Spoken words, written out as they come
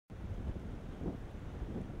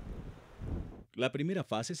La primera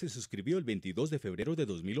fase se suscribió el 22 de febrero de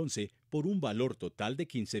 2011 por un valor total de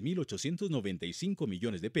 15.895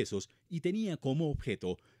 millones de pesos y tenía como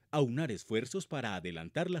objeto aunar esfuerzos para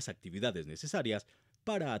adelantar las actividades necesarias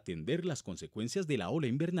para atender las consecuencias de la ola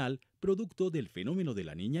invernal producto del fenómeno de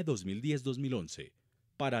la Niña 2010-2011,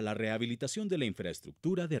 para la rehabilitación de la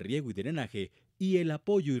infraestructura de riego y drenaje y el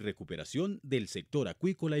apoyo y recuperación del sector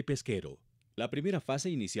acuícola y pesquero. La primera fase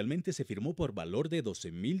inicialmente se firmó por valor de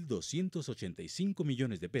 12.285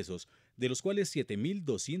 millones de pesos, de los cuales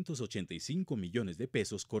 7.285 millones de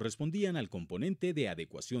pesos correspondían al componente de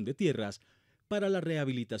adecuación de tierras para la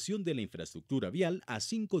rehabilitación de la infraestructura vial a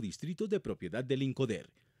 5 distritos de propiedad del INCODER: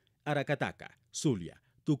 Aracataca, Zulia,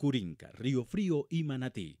 Tucurinca, Río Frío y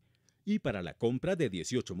Manatí, y para la compra de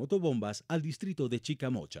 18 motobombas al distrito de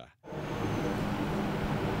Chicamocha.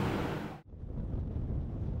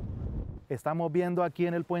 Estamos viendo aquí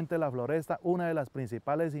en el Puente de la Floresta una de las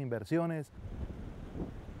principales inversiones.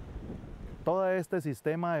 Todo este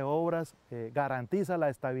sistema de obras garantiza la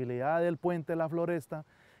estabilidad del Puente de la Floresta,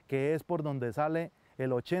 que es por donde sale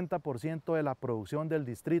el 80% de la producción del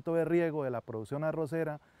distrito de riego, de la producción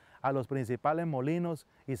arrocera, a los principales molinos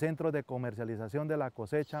y centros de comercialización de la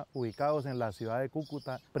cosecha ubicados en la ciudad de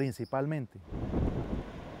Cúcuta principalmente.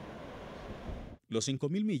 Los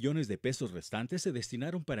 5.000 millones de pesos restantes se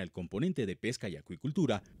destinaron para el componente de pesca y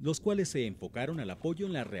acuicultura, los cuales se enfocaron al apoyo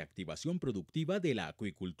en la reactivación productiva de la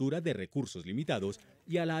acuicultura de recursos limitados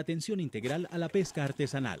y a la atención integral a la pesca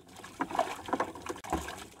artesanal.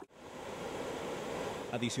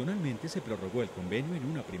 Adicionalmente, se prorrogó el convenio en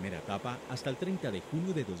una primera etapa hasta el 30 de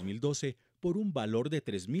junio de 2012 por un valor de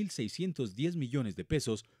 3.610 millones de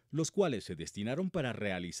pesos, los cuales se destinaron para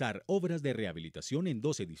realizar obras de rehabilitación en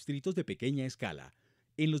 12 distritos de pequeña escala,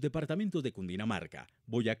 en los departamentos de Cundinamarca,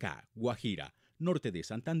 Boyacá, Guajira, norte de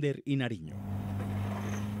Santander y Nariño.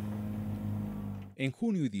 En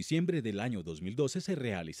junio y diciembre del año 2012 se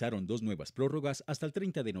realizaron 2 nuevas prórrogas hasta el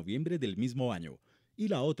 30 de noviembre del mismo año, y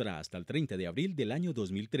la otra hasta el 30 de abril del año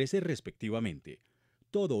 2013 respectivamente.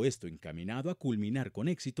 Todo esto encaminado a culminar con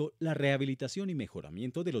éxito la rehabilitación y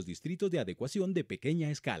mejoramiento de los distritos de adecuación de pequeña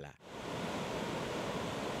escala.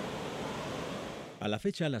 A la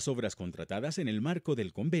fecha, las obras contratadas en el marco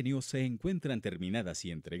del convenio se encuentran terminadas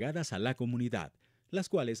y entregadas a la comunidad, las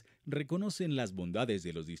cuales reconocen las bondades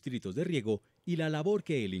de los distritos de riego y la labor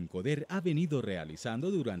que el INCODER ha venido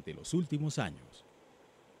realizando durante los últimos años.